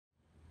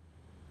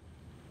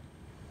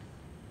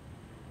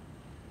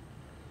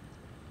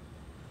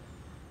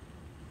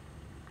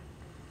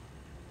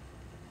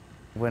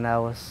When I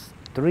was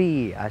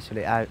 3,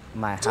 actually, at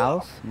my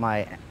house,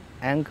 my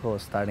uncle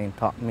starting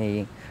taught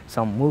me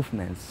some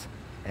movements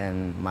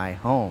in my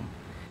home.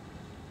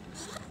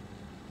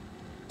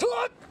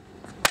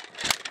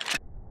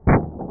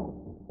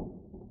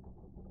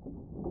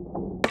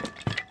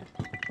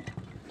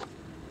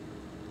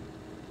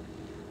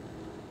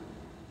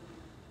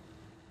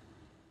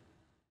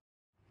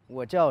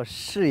 我叫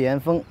释延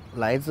峰，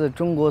来自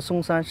中国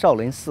嵩山少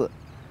林寺。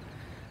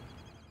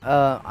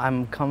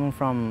I'm coming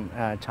from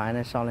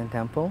China Shaolin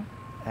Temple,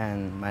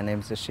 and my name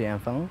is Shi Yan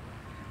Feng.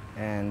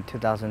 In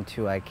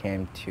 2002, I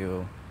came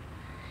to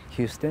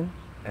Houston,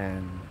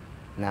 and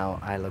now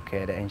I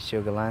located in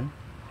Sugar Land,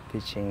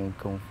 teaching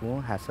Kung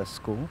Fu as a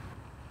school.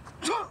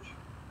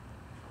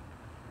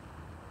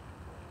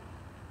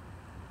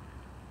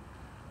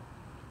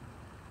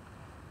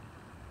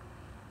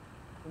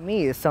 For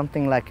me, it's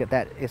something like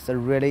that. It's a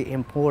really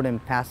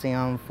important, passing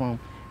on from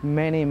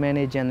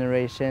many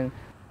generations.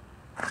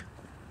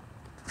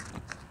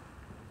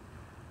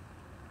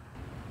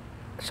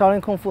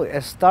 Shaolin Kung Fu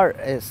is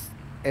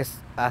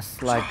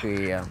as like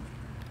a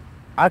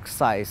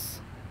exercise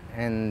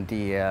in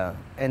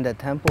the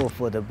temple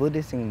for the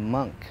Buddhist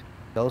monk.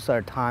 Those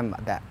are times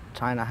that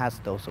China has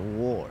those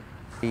wars.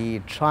 We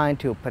trying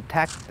to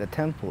protect the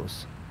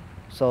temples.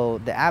 So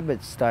the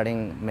abbots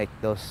starting make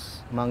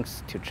those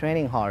monks to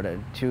training harder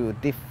to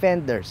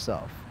defend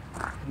themselves.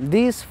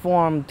 This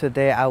form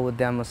today I will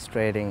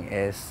demonstrating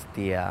is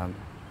the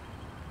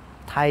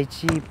Tai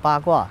Chi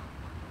Bagua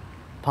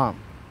pump.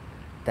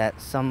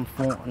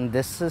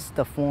 This is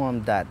the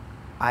form that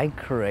I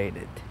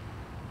created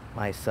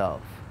myself.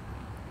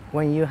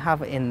 When you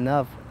have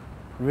enough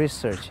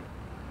research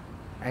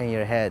in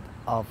your head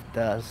of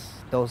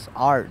those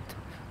art,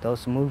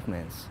 those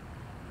movements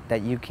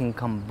that you can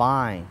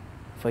combine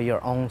for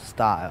your own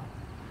style,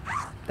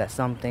 that's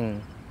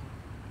something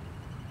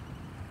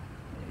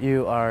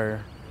you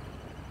are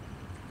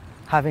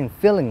having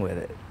feeling with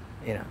it,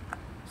 you know.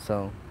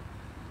 So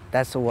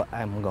that's what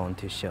I'm going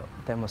to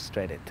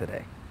demonstrate it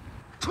today.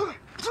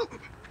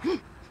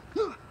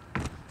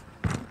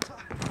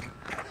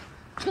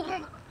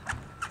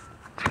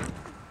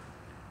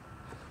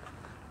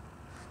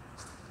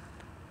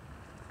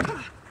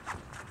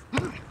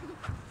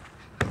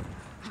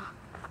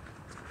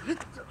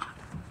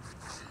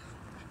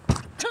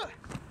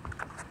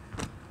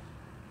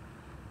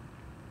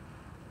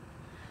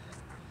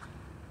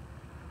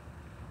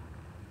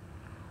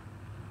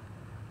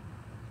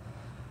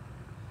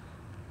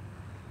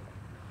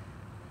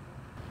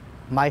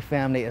 My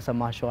family is a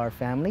martial art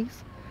family,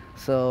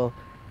 so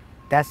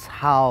that's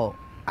how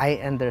I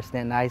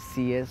understand, I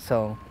see it,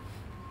 so,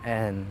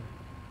 and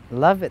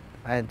love it.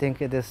 I think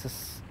this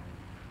is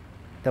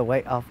the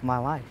way of my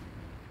life.